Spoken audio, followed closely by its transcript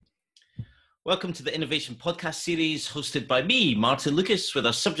Welcome to the Innovation Podcast series hosted by me, Martin Lucas, with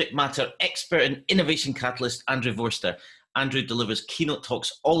our subject matter expert and innovation catalyst, Andrew Vorster. Andrew delivers keynote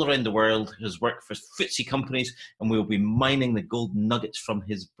talks all around the world, has worked for FTSE companies, and we will be mining the gold nuggets from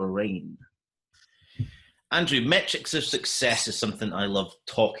his brain. Andrew, metrics of success is something I love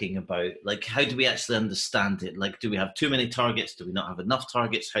talking about. Like, how do we actually understand it? Like, do we have too many targets? Do we not have enough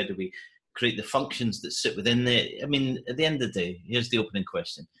targets? How do we create the functions that sit within it? I mean, at the end of the day, here's the opening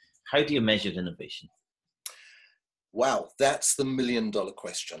question. How do you measure innovation? Wow, that's the million-dollar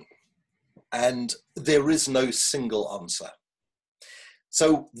question. And there is no single answer.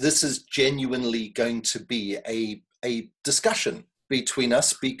 So this is genuinely going to be a discussion between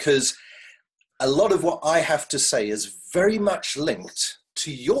us, because a lot of what I have to say is very much linked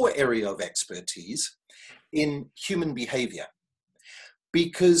to your area of expertise in human behavior.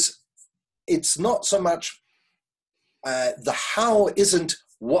 Because it's not so much the how isn't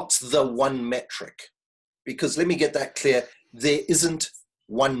what's the one metric? Because let me get that clear, there isn't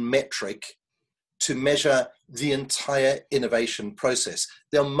one metric to measure the entire innovation process.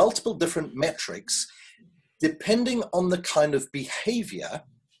 There are multiple different metrics depending on the kind of behavior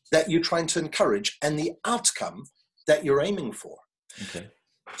that you're trying to encourage and the outcome that you're aiming for. Okay.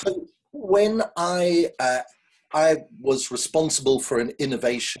 So when I was responsible for an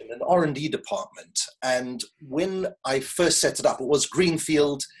innovation, an R&D department. And when I first set it up, it was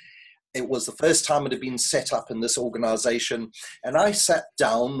greenfield. It was the first time it had been set up in this organization. And I sat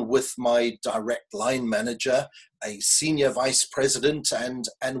down with my direct line manager, a senior vice president, and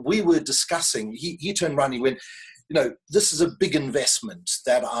we were discussing. He turned around and he went, you know, this is a big investment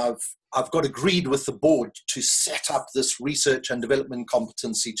that I've got agreed with the board to set up this research and development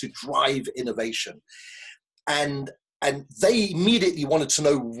competency to drive innovation. And they immediately wanted to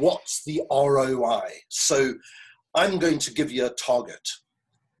know what's the ROI. So I'm going to give you a target.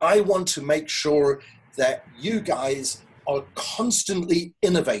 I want to make sure that you guys are constantly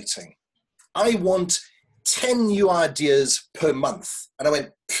innovating. I want 10 new ideas per month. And I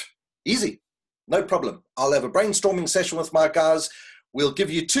went, easy, no problem. I'll have a brainstorming session with my guys. We'll give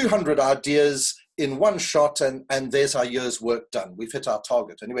you 200 ideas in one shot, and there's our year's work done. We've hit our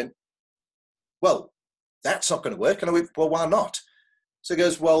target. And he went, well, that's not going to work. And I went, well, why not? So he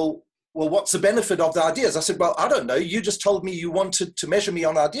goes, well, what's the benefit of the ideas? I said, well, I don't know. You just told me you wanted to measure me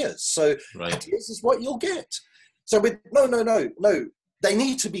on ideas. So Right. Ideas is what you'll get. So I went, no. They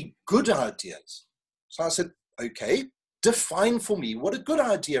need to be good ideas. So I said, okay, define for me what a good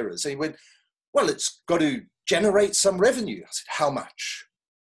idea is. And he went, well, it's got to generate some revenue. I said, how much?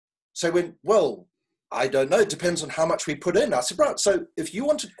 So he went, well, I don't know. It depends on how much we put in. I said, right. So if you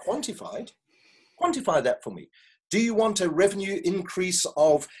want it quantified, quantify that for me. Do you want a revenue increase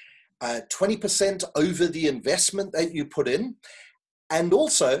of 20% over the investment that you put in? And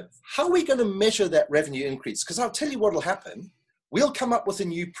also, how are we going to measure that revenue increase? Because I'll tell you what will happen. We'll come up with a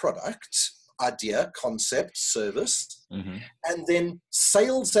new product, idea, concept, service, and then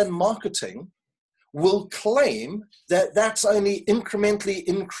sales and marketing will claim that that's only incrementally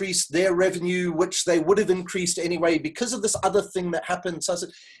increased their revenue, which they would have increased anyway because of this other thing that happened. So I said,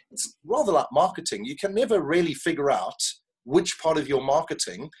 it's rather like marketing. You can never really figure out which part of your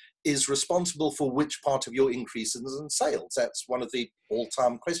marketing is responsible for which part of your increases in sales. That's one of the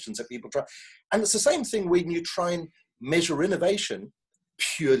all-time questions that people try. And it's the same thing when you try and measure innovation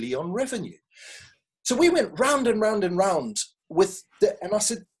purely on revenue. So we went round and round and round with and I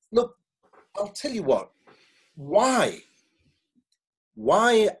said, look, I'll tell you what, why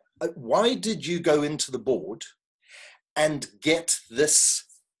did you go into the board and get this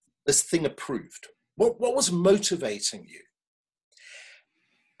thing approved? What was motivating you?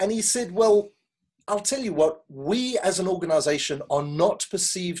 And he said, well, I'll tell you what, we as an organization are not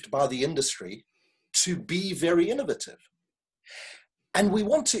perceived by the industry to be very innovative. And we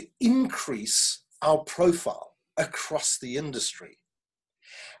want to increase our profile across the industry.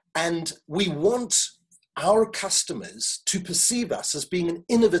 And we want our customers to perceive us as being an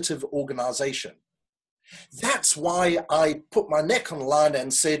innovative organization. That's why I put my neck on the line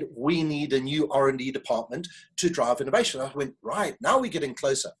and said, we need a new R&D department to drive innovation. I went, right, now we're getting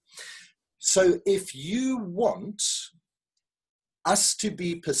closer. So if you want us to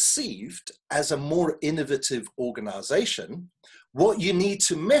be perceived as a more innovative organization, what you need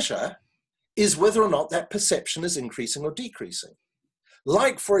to measure is whether or not that perception is increasing or decreasing.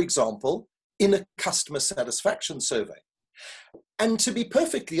 Like, for example, in a customer satisfaction survey. And to be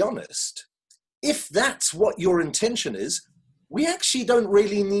perfectly honest, if that's what your intention is, we actually don't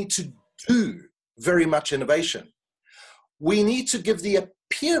really need to do very much innovation. We need to give the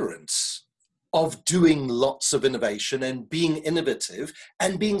appearance of doing lots of innovation and being innovative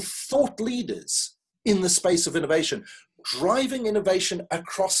and being thought leaders in the space of innovation, driving innovation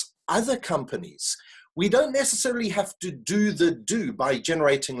across other companies. We don't necessarily have to do by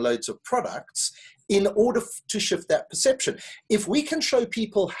generating loads of products in order to shift that perception. If we can show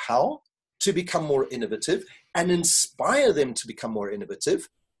people how to become more innovative and inspire them to become more innovative,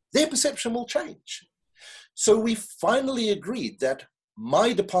 their perception will change. So we finally agreed that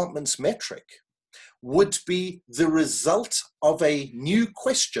my department's metric would be the result of a new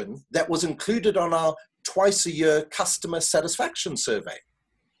question that was included on our twice-a-year customer satisfaction survey.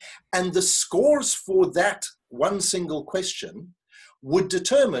 And the scores for that one single question would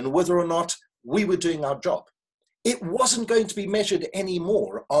determine whether or not we were doing our job. It wasn't going to be measured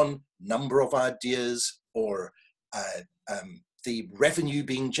anymore on number of ideas or the revenue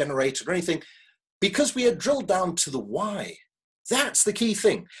being generated or anything, because we had drilled down to the why. That's the key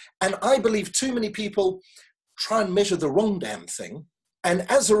thing. And I believe too many people try and measure the wrong damn thing. And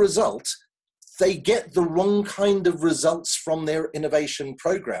as a result, they get the wrong kind of results from their innovation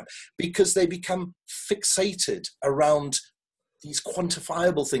program because they become fixated around these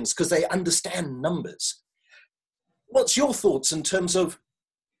quantifiable things because they understand numbers. What's your thoughts in terms of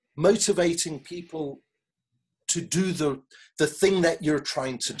motivating people to do the thing that you're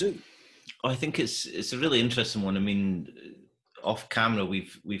trying to do? I think it's a really interesting one. I mean, off camera,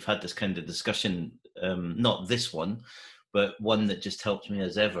 we've had this kind of discussion, not this one, but one that just helps me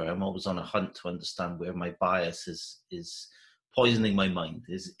as ever. I'm always on a hunt to understand where my bias is poisoning my mind,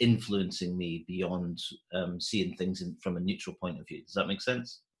 is influencing me beyond seeing things from a neutral point of view. Does that make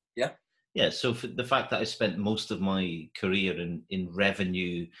sense? Yeah. Yeah, so for the fact that I spent most of my career in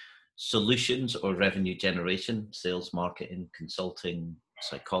revenue solutions or revenue generation, sales, marketing, consulting,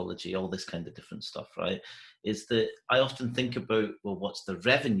 psychology, all this kind of different stuff, right, is that I often think about, well, what's the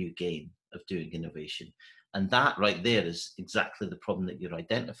revenue gain of doing innovation? And that right there is exactly the problem that you're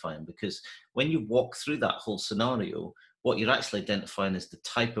identifying, because when you walk through that whole scenario, what you're actually identifying is the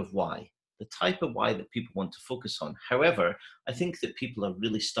type of why that people want to focus on. However, I think that people are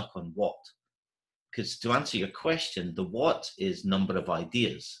really stuck on what. Because to answer your question, the what is number of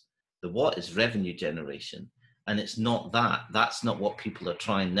ideas. The what is revenue generation. And it's not that. That's not what people are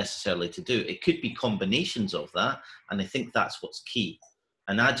trying necessarily to do. It could be combinations of that. And I think that's what's key.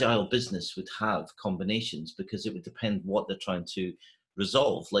 An agile business would have combinations because it would depend what they're trying to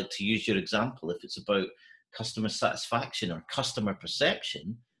resolve. Like, to use your example, if it's about customer satisfaction or customer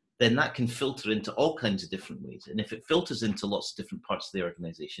perception, then that can filter into all kinds of different ways. And if it filters into lots of different parts of the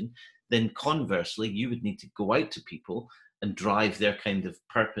organization, then conversely, you would need to go out to people and drive their kind of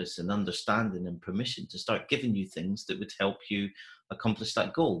purpose and understanding and permission to start giving you things that would help you accomplish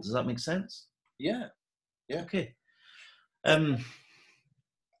that goal. Does that make sense? Yeah. Yeah. Okay.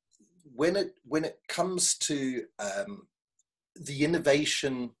 When it comes to the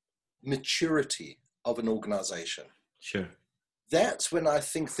innovation maturity of an organization, sure, that's when I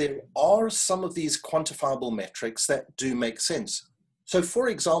think there are some of these quantifiable metrics that do make sense. So, for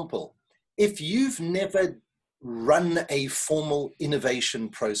example, if you've never run a formal innovation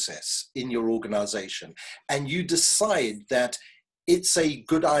process in your organization and you decide that it's a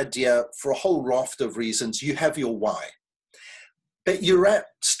good idea for a whole raft of reasons, you have your why, but you're at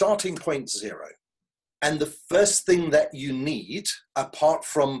starting point zero. And the first thing that you need, apart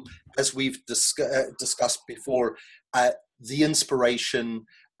from, as we've discussed before, the inspiration,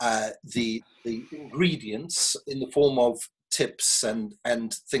 the ingredients in the form of tips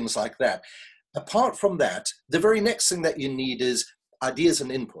and things like that. Apart from that, the very next thing that you need is ideas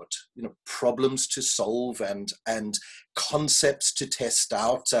and input, problems to solve and concepts to test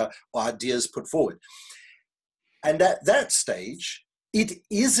out, or ideas put forward. And at that stage, it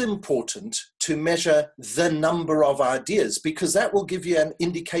is important to measure the number of ideas, because that will give you an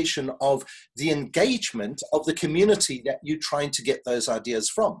indication of the engagement of the community that you're trying to get those ideas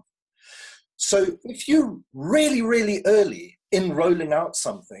from. So if you're really, really early in rolling out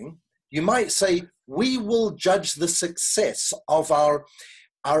something, you might say, we will judge the success of our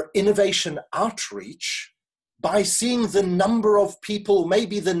innovation outreach by seeing the number of people,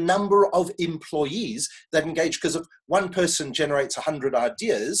 maybe the number of employees that engage. Because if one person generates 100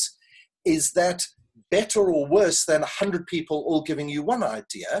 ideas, is that better or worse than 100 people all giving you one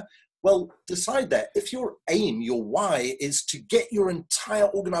idea? Well, decide that. If your aim, your why, is to get your entire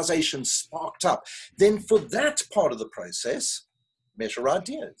organization sparked up, then for that part of the process, measure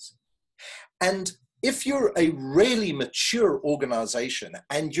ideas. And if you're a really mature organization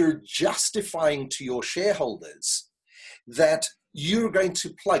and you're justifying to your shareholders that you're going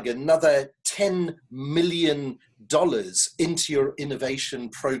to plug another $10 million into your innovation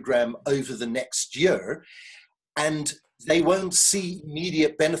program over the next year, and they won't see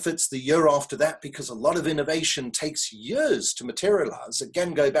immediate benefits the year after that, because a lot of innovation takes years to materialize.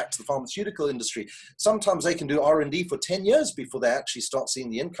 Again, go back to the pharmaceutical industry. Sometimes they can do R&D for 10 years before they actually start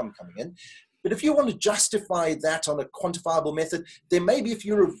seeing the income coming in. But if you want to justify that on a quantifiable method, then maybe if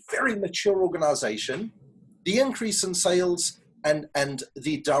you're a very mature organization, the increase in sales and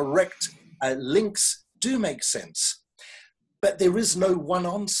the direct links do make sense. But there is no one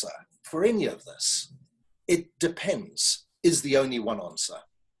answer for any of this. It depends is the only one answer.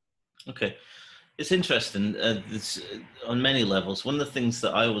 Okay. It's interesting. This, on many levels, one of the things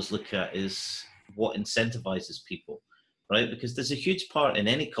that I always look at is what incentivizes people, right? Because there's a huge part in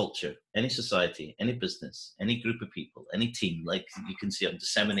any culture, any society, any business, any group of people, any team, like you can see I'm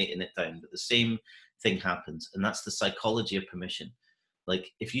disseminating it down, but the same thing happens, and that's the psychology of permission. Like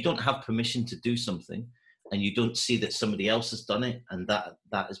if you don't have permission to do something and you don't see that somebody else has done it and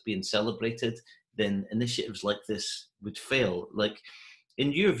that is being celebrated, then initiatives like this would fail. Like,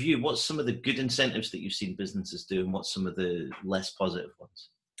 in your view, what's some of the good incentives that you've seen businesses do, and what's some of the less positive ones?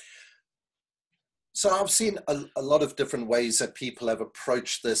 So I've seen a lot of different ways that people have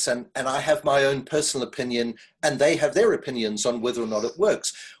approached this, and I have my own personal opinion, and they have their opinions on whether or not it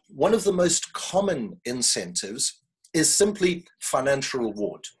works. One of the most common incentives is simply financial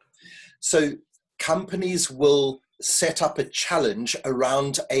reward. So companies will set up a challenge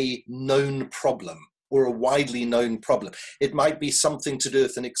around a known problem or a widely known problem. It might be something to do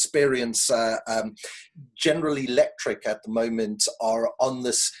with an experience. General Electric at the moment are on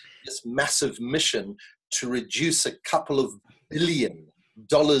this massive mission to reduce a couple of $1 billion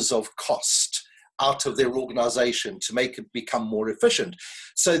of cost out of their organization to make it become more efficient.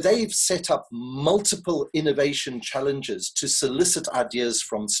 So they've set up multiple innovation challenges to solicit ideas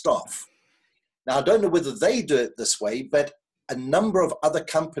from staff. Now, I don't know whether they do it this way, but a number of other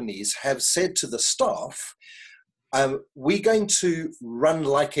companies have said to the staff, we're going to run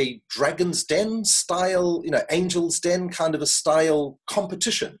like a Dragon's Den style, Angel's Den kind of a style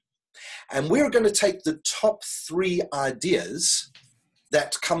competition. And we're going to take the top 3 ideas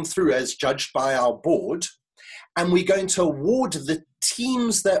that come through as judged by our board, and we're going to award the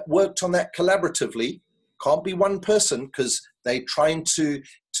teams that worked on that collaboratively. Can't be one person, because they're trying to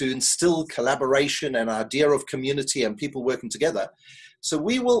instill collaboration and idea of community and people working together. So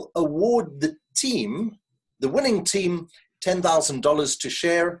we will award the team, the winning team, $10,000 to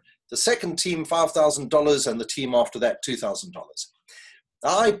share, the second team $5,000, and the team after that $2,000.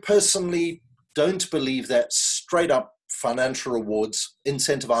 I personally don't believe that straight up financial rewards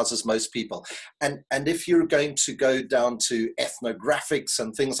incentivizes most people. And if you're going to go down to ethnographics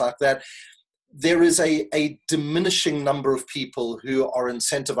and things like that, there is a diminishing number of people who are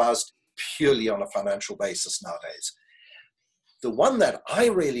incentivized purely on a financial basis nowadays. The one that I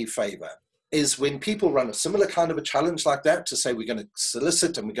really favor is when people run a similar kind of a challenge like that to say we're going to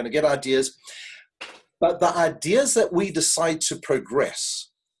solicit and we're going to get ideas, but the ideas that we decide to progress,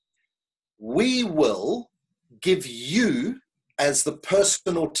 we will give you, as the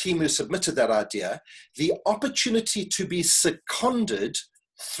person or team who submitted that idea, the opportunity to be seconded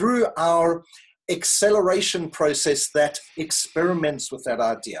through our acceleration process that experiments with that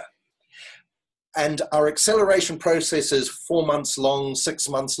idea. And our acceleration process is 4 months long, 6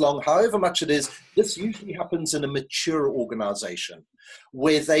 months long, however much it is. This usually happens in a mature organization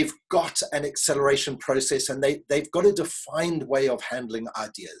where they've got an acceleration process and they've got a defined way of handling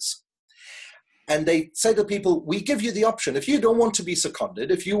ideas. And they say to people, we give you the option. If you don't want to be seconded,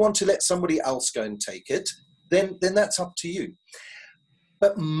 if you want to let somebody else go and take it, then that's up to you.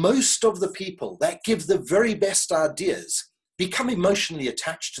 But most of the people that give the very best ideas become emotionally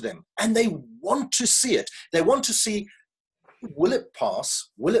attached to them, and they want to see it. They want to see, will it pass?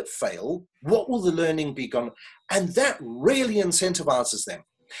 Will it fail? What will the learning be gone? And that really incentivizes them.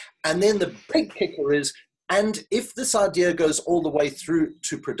 And then the big kicker is, and if this idea goes all the way through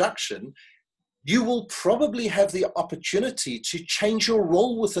to production, you will probably have the opportunity to change your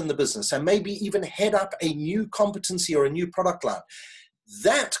role within the business and maybe even head up a new competency or a new product line.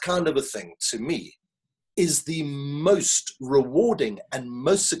 That kind of a thing, to me, is the most rewarding and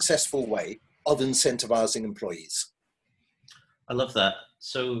most successful way of incentivizing employees. I love that.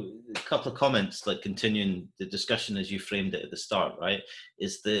 So a couple of comments, like continuing the discussion as you framed it at the start, right,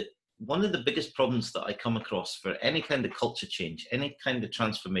 is that one of the biggest problems that I come across for any kind of culture change, any kind of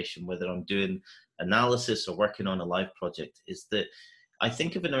transformation, whether I'm doing analysis or working on a live project, is that I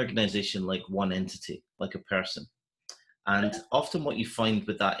think of an organization like one entity, like a person. And often what you find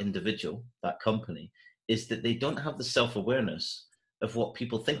with that individual, that company, is that they don't have the self-awareness of what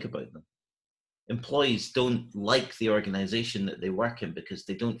people think about them. Employees don't like the organization that they work in because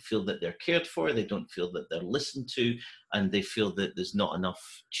they don't feel that they're cared for, they don't feel that they're listened to, and they feel that there's not enough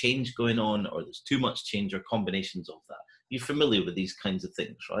change going on, or there's too much change, or combinations of that. You're familiar with these kinds of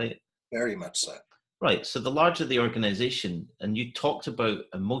things, right? Very much so. Right. So the larger the organization, and you talked about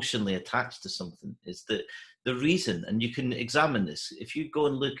emotionally attached to something, is that the reason, and you can examine this, if you go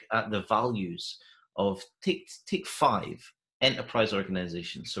and look at the values of, take 5 enterprise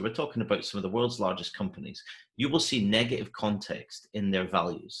organizations. So we're talking about some of the world's largest companies. You will see negative context in their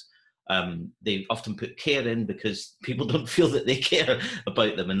values. They often put care in because people don't feel that they care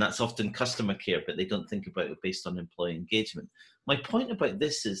about them, and that's often customer care, but they don't think about it based on employee engagement. My point about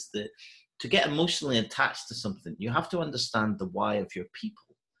this is that to get emotionally attached to something, you have to understand the why of your people,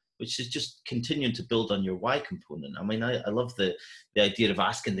 which is just continuing to build on your why component. I mean, I love the idea of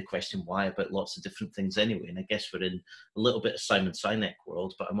asking the question why about lots of different things anyway. And I guess we're in a little bit of Simon Sinek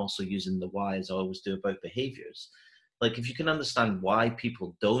world, but I'm also using the why as I always do about behaviors. Like, if you can understand why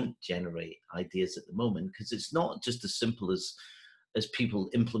people don't generate ideas at the moment, because it's not just as simple as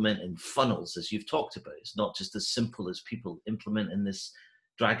people implementing funnels, as you've talked about. It's not just as simple as people implementing this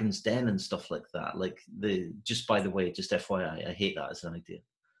Dragon's Den and stuff like that. Like, just by the way, just FYI, I hate that as an idea.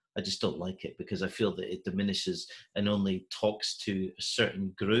 I just don't like it because I feel that it diminishes and only talks to a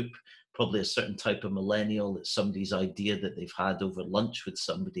certain group, probably a certain type of millennial. It's somebody's idea that they've had over lunch with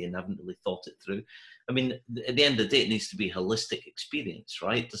somebody and haven't really thought it through. I mean, at the end of the day, it needs to be a holistic experience,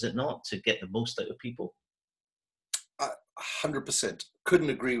 right? Does it not, to get the most out of people? 100%. Couldn't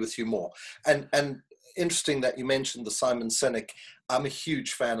agree with you more. And interesting that you mentioned the Simon Sinek. I'm a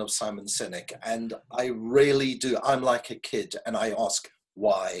huge fan of Simon Sinek, and I really do. I'm like a kid, and I ask,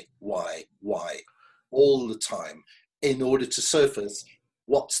 why, all the time, in order to surface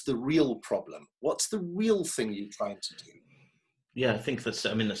what's the real problem, what's the real thing you're trying to do. Yeah, I think that's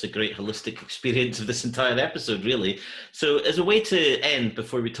a great holistic experience of this entire episode, really. So as a way to end,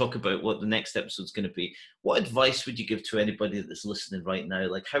 before we talk about what the next episode's going to be, what advice would you give to anybody that's listening right now?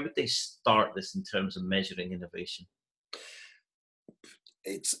 Like, how would they start this in terms of measuring innovation?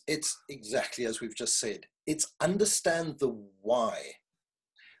 It's exactly as we've just said. It's understand the why.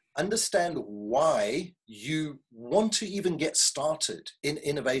 Understand why you want to even get started in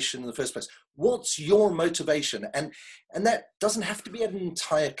innovation in the first place. What's your motivation? And that doesn't have to be at an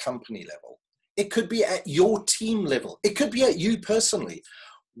entire company level. It could be at your team level. It could be at you personally.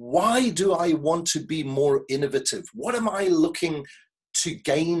 Why do I want to be more innovative? What am I looking to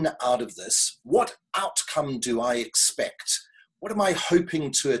gain out of this? What outcome do I expect? What am I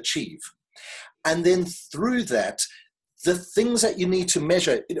hoping to achieve? And then through that, the things that you need to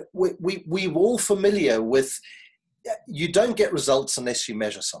measure, we're all familiar with, you don't get results unless you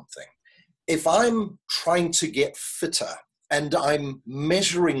measure something. If I'm trying to get fitter and I'm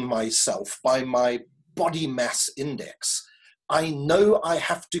measuring myself by my body mass index, I know I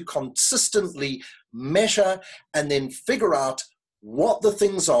have to consistently measure and then figure out what the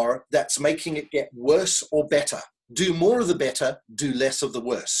things are that's making it get worse or better. Do more of the better, do less of the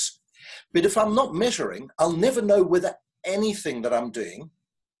worse. But if I'm not measuring, I'll never know whether anything that I'm doing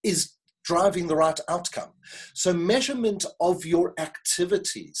is driving the right outcome. So measurement of your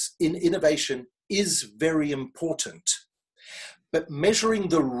activities in innovation is very important. But measuring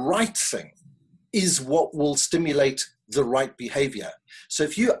the right thing is what will stimulate the right behavior. So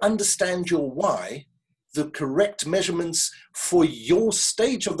if you understand your why, the correct measurements for your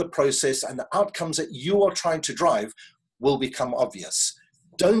stage of the process and the outcomes that you are trying to drive will become obvious.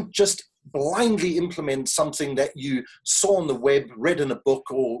 Don't just blindly implement something that you saw on the web, read in a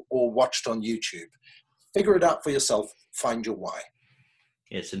book, or watched on YouTube. Figure it out for yourself. Find your why.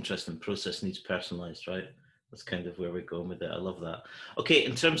 Yeah, it's interesting. Process needs personalized, right? That's kind of where we're going with it. I love that. Okay,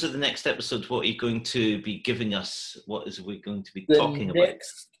 in terms of the next episode, what are you going to be giving us? What is we going to be talking about? The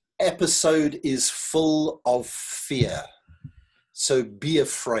next episode is full of fear. So be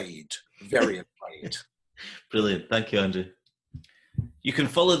afraid, very afraid. Brilliant. Thank you, Andrew. You can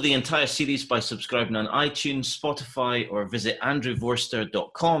follow the entire series by subscribing on iTunes, Spotify, or visit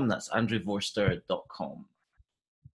andrewvorster.com. That's andrewvorster.com.